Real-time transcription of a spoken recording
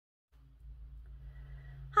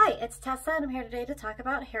Hi, it's Tessa and I'm here today to talk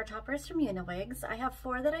about hair toppers from Uniwigs. I have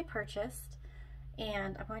 4 that I purchased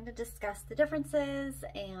and I'm going to discuss the differences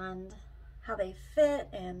and how they fit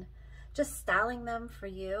and just styling them for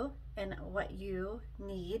you and what you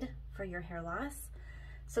need for your hair loss.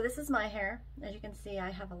 So this is my hair. As you can see, I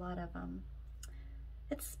have a lot of,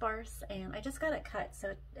 it's sparse and I just got it cut,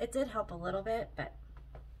 so it did help a little bit, but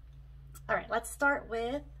all right, let's start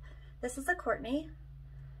with, this is a Courtney.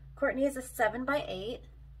 Courtney is a 7x8.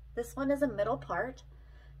 This one is a middle part,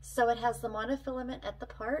 so it has the monofilament at the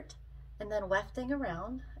part and then wefting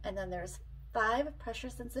around, and then there's 5 pressure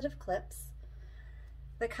sensitive clips.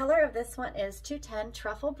 The color of this one is 210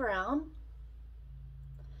 Truffle Brown.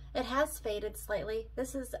 It has faded slightly.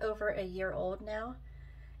 This is over a year old now,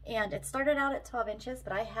 and it started out at 12 inches,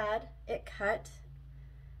 but I had it cut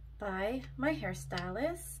by my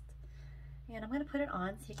hairstylist, and I'm going to put it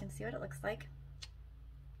on so you can see what it looks like.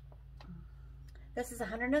 This is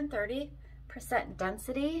 130%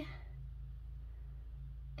 density,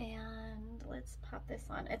 and let's pop this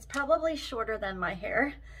on. It's probably shorter than my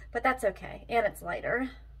hair, but that's okay, and it's lighter.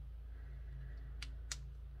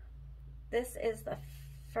 This is the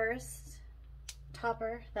first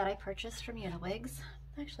topper that I purchased from Uniwigs.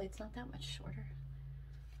 Actually, it's not that much shorter.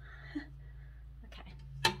 Okay,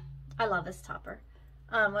 I love this topper.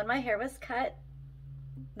 When my hair was cut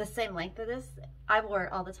the same length of this, I wore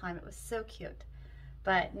it all the time. It was so cute.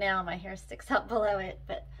 But now my hair sticks out below it.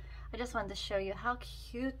 But I just wanted to show you how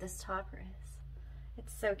cute this topper is.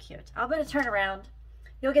 It's so cute. I'm going to turn around.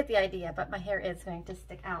 You'll get the idea, but my hair is going to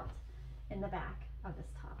stick out in the back of this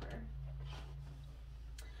topper.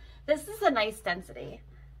 This is a nice density.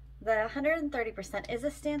 The 130% is a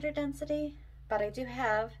standard density, but I do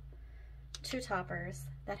have 2 toppers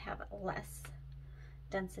that have less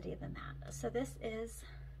density than that. So this is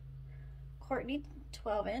Courtney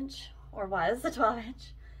 12 inch, or was the 12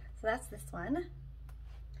 inch. So that's this one.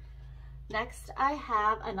 Next I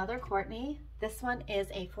have another Courtney. This one is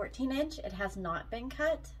a 14 inch. It has not been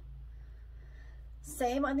cut.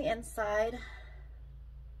 Same on the inside,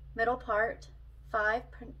 middle part, 5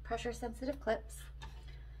 pressure sensitive clips.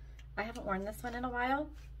 I haven't worn this one in a while.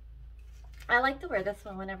 I like to wear this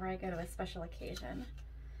one whenever I go to a special occasion.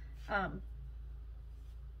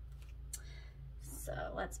 So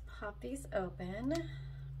let's pop these open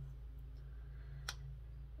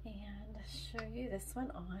and show you this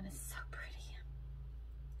one on. It's so pretty.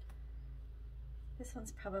 This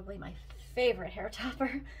one's probably my favorite hair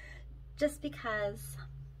topper just because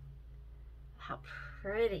of how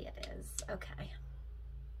pretty it is. Okay.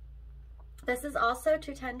 This is also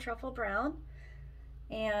 210 Truffle Brown,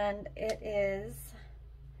 and it is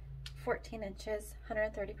 14 inches,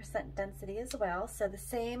 130% density as well. So the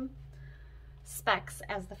same specs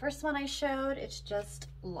as the first one I showed, it's just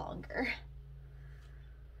longer.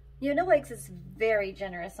 Uniwigs is very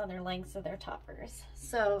generous on their lengths of their toppers.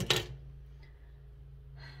 So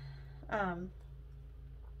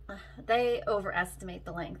they overestimate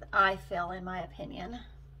the length, I feel, in my opinion.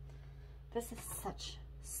 This is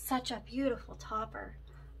such a beautiful topper.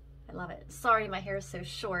 I love it. Sorry my hair is so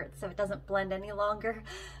short so it doesn't blend any longer,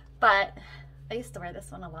 but I used to wear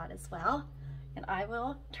this one a lot as well. And I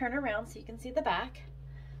will turn around so you can see the back.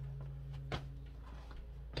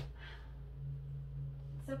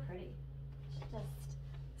 So pretty, just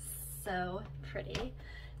so pretty.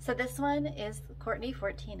 So this one is Courtney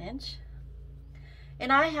 14 inch.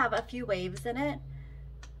 And I have a few waves in it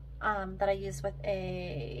that I use with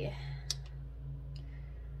a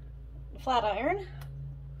flat iron.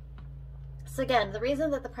 So again, the reason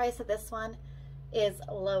that the price of this one is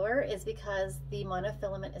lower is because the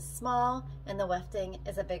monofilament is small and the wefting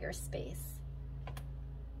is a bigger space.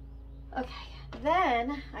 Okay,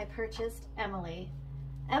 then I purchased Emily.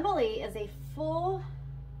 Emily is a full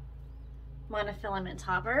monofilament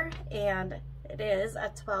topper, and it is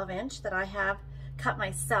a 12 inch that I have cut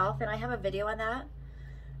myself, and I have a video on that.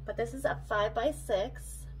 But this is a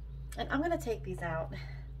 5x6, and I'm gonna take these out.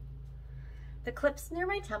 The clips near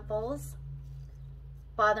my temples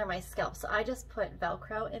bother my scalp, so I just put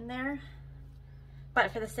Velcro in there.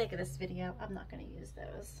 But for the sake of this video, I'm not going to use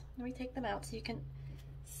those. Let me take them out so you can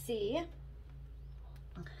see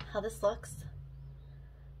how this looks.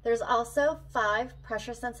 There's also 5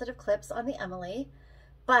 pressure sensitive clips on the Emily,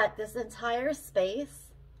 but this entire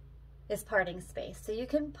space is parting space. So you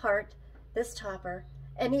can part this topper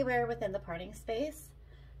anywhere within the parting space.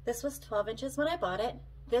 This was 12 inches when I bought it.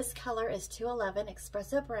 This color is 211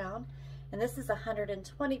 Espresso Brown, and this is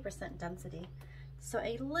 120% density. So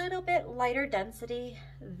a little bit lighter density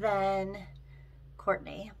than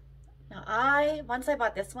Courtney. Now once I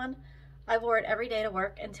bought this one, I wore it every day to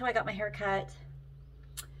work until I got my hair cut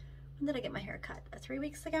when did I get my hair cut? 3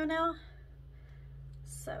 weeks ago now?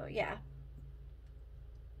 So yeah.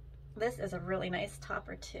 This is a really nice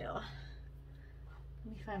topper too.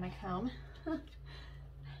 Let me find my comb.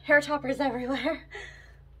 Hair toppers everywhere.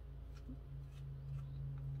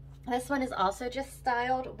 This one is also just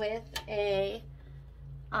styled with a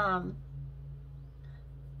flat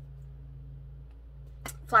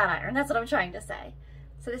iron. That's what I'm trying to say.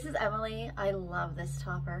 So this is Emily. I love this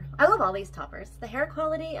topper. I love all these toppers. The hair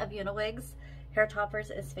quality of Uniwigs hair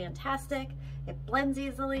toppers is fantastic. It blends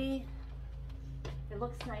easily. It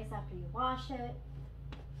looks nice after you wash it.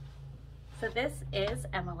 So this is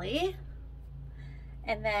Emily.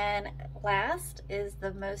 And then last is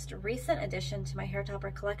the most recent addition to my hair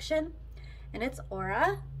topper collection, and it's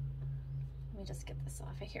Aura. Let me just get this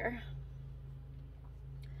off of here.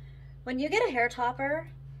 When you get a hair topper,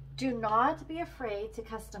 do not be afraid to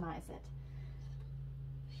customize it.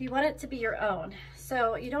 You want it to be your own,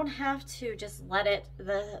 so you don't have to just let it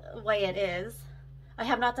the way it is. I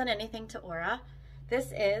have not done anything to Aura.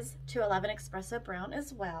 This is 211 Espresso Brown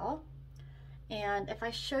as well. And if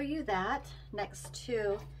I show you that next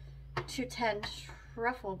to 210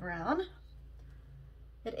 Truffle Brown,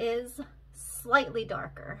 it is slightly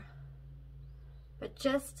darker, but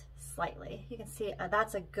just slightly. You can see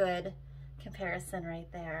that's a good comparison right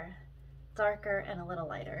there. Darker and a little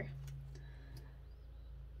lighter.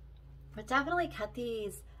 But definitely cut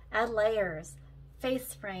these, add layers,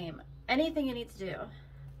 face frame, anything you need to do.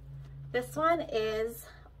 This one is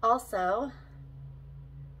also,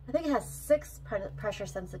 I think it has 6 pressure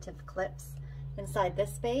sensitive clips inside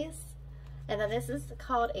this base. And then this is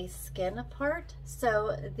called a skin part.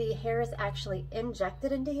 So the hair is actually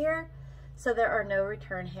injected into here, so there are no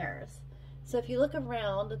return hairs. So if you look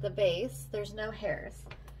around the base, there's no hairs.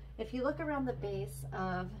 If you look around the base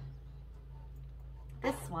of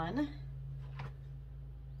this one,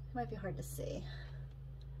 it might be hard to see.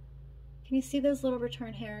 Can you see those little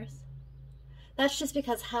return hairs? That's just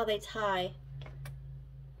because how they tie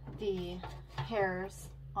the hairs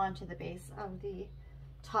onto the base of the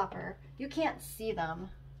topper. You can't see them.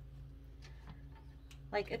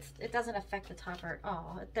 Like it doesn't affect the topper at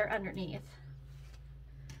all. They're underneath.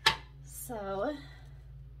 So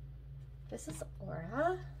this is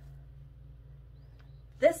Aura.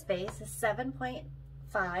 This base is 7.5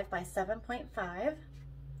 by 7.5.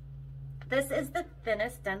 This is the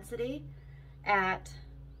thinnest density at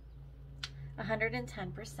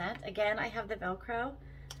 110%. Again, I have the Velcro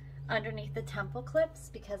underneath the temple clips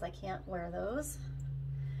because I can't wear those.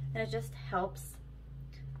 And it just helps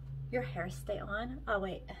your hair stay on. Oh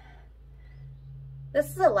wait,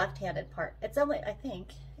 this is a left-handed part. It's only, I think,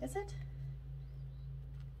 is it?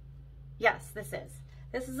 Yes, this is.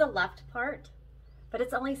 This is a left part, but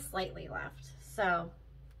it's only slightly left. So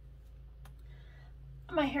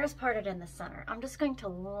my hair's parted in the center. I'm just going to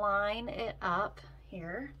line it up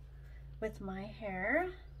here with my hair.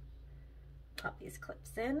 Pop these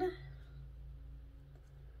clips in.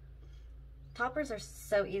 Toppers are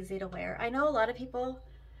so easy to wear. I know a lot of people,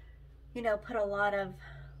 you know, put a lot of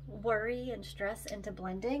worry and stress into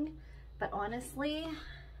blending, but honestly,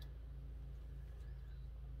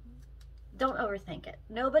 don't overthink it.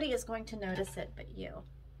 Nobody is going to notice it but you.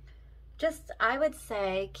 Just, I would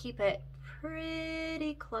say, keep it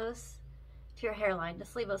pretty close to your hairline.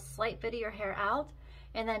 Just leave a slight bit of your hair out.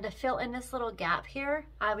 And then to fill in this little gap here,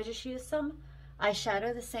 I would just use some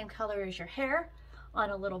eyeshadow the same color as your hair on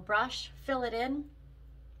a little brush, fill it in,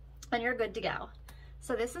 and you're good to go.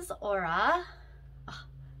 So this is Aura. Oh,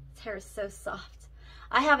 this hair is so soft.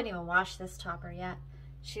 I haven't even washed this topper yet.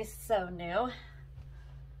 She's so new.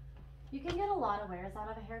 You can get a lot of wears out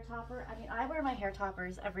of a hair topper. I mean, I wear my hair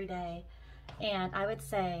toppers every day, and I would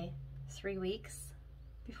say 3 weeks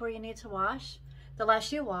before you need to wash. The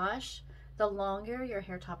less you wash, the longer your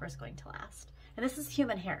hair topper is going to last. And this is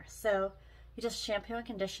human hair, so you just shampoo and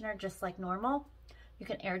conditioner just like normal. You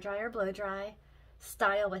can air dry or blow dry,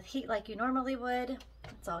 style with heat like you normally would.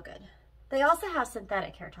 It's all good. They also have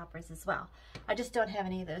synthetic hair toppers as well. I just don't have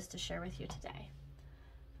any of those to share with you today.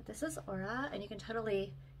 But this is Aura, and you can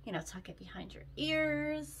totally, you know, tuck it behind your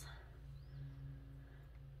ears.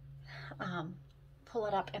 Pull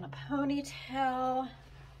it up in a ponytail.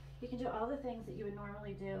 You can do all the things that you would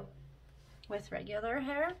normally do with regular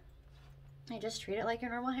hair. You just treat it like your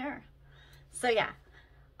normal hair. So yeah,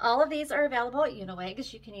 all of these are available at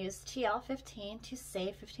Uniwigs. You can use TL15 to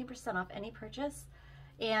save 15% off any purchase.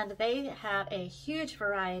 And they have a huge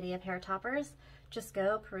variety of hair toppers. Just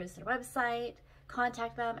go peruse their website,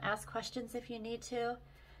 contact them, ask questions if you need to.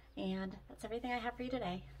 And that's everything I have for you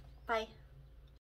today. Bye.